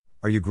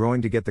Are you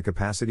growing to get the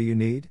capacity you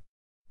need?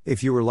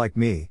 If you were like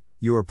me,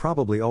 you are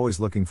probably always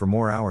looking for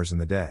more hours in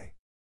the day.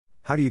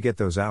 How do you get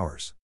those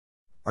hours?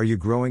 Are you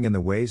growing in the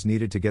ways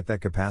needed to get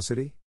that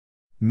capacity?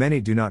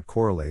 Many do not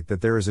correlate that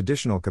there is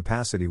additional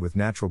capacity with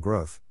natural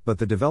growth, but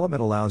the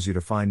development allows you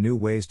to find new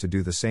ways to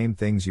do the same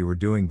things you were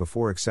doing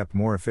before except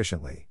more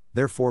efficiently,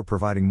 therefore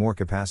providing more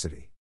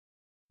capacity.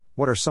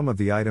 What are some of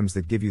the items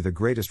that give you the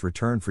greatest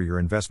return for your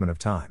investment of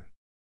time?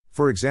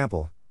 For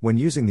example, when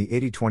using the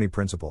 80-20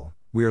 principle,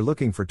 we are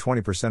looking for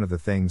 20% of the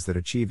things that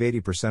achieve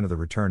 80% of the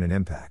return and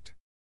impact.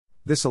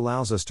 This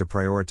allows us to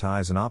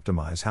prioritize and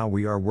optimize how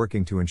we are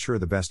working to ensure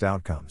the best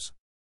outcomes.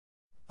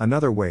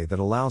 Another way that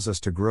allows us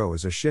to grow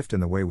is a shift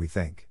in the way we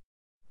think.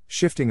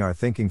 Shifting our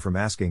thinking from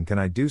asking "can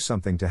I do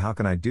something" to "how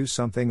can I do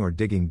something," or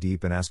digging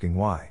deep and asking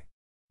why.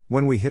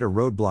 When we hit a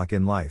roadblock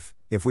in life,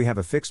 if we have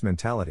a fixed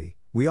mentality,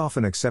 we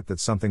often accept that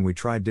something we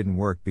tried didn't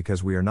work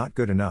because we are not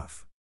good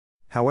enough.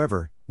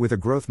 However, with a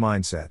growth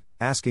mindset,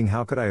 asking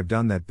 "how could I have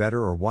done that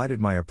better" or "why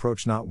did my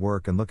approach not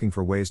work," and looking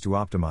for ways to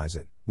optimize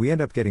it, we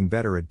end up getting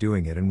better at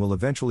doing it and will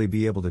eventually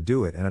be able to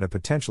do it and at a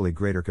potentially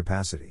greater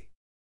capacity.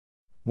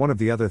 One of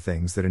the other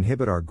things that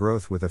inhibit our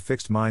growth with a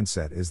fixed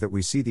mindset is that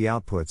we see the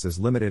outputs as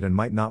limited and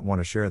might not want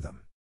to share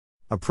them.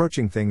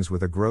 Approaching things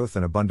with a growth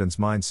and abundance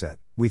mindset,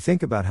 we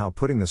think about how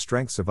putting the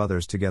strengths of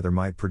others together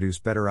might produce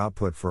better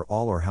output for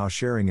all, or how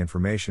sharing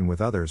information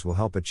with others will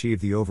help achieve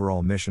the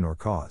overall mission or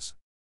cause.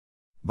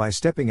 By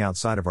stepping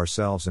outside of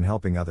ourselves and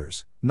helping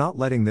others, not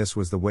letting "this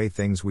was the way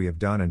things we have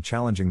done" and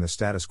challenging the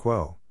status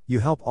quo,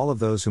 you help all of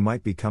those who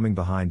might be coming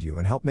behind you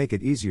and help make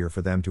it easier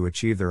for them to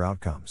achieve their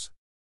outcomes.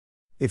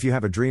 If you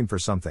have a dream for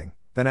something,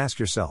 then ask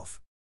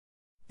yourself,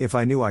 if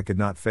I knew I could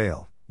not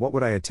fail, what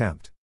would I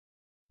attempt?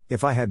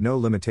 If I had no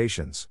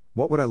limitations,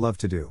 what would I love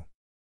to do?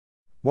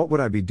 What would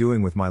I be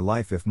doing with my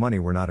life if money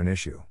were not an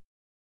issue?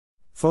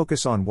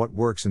 Focus on what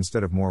works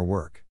instead of more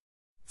work.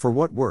 For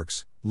what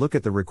works, look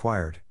at the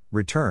required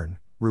return,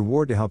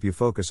 reward to help you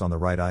focus on the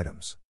right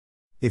items.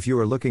 If you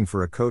are looking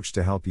for a coach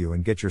to help you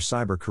and get your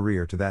cyber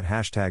career to that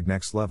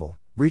 #next level,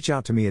 reach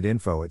out to me at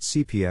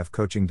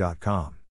info@cpfcoaching.com.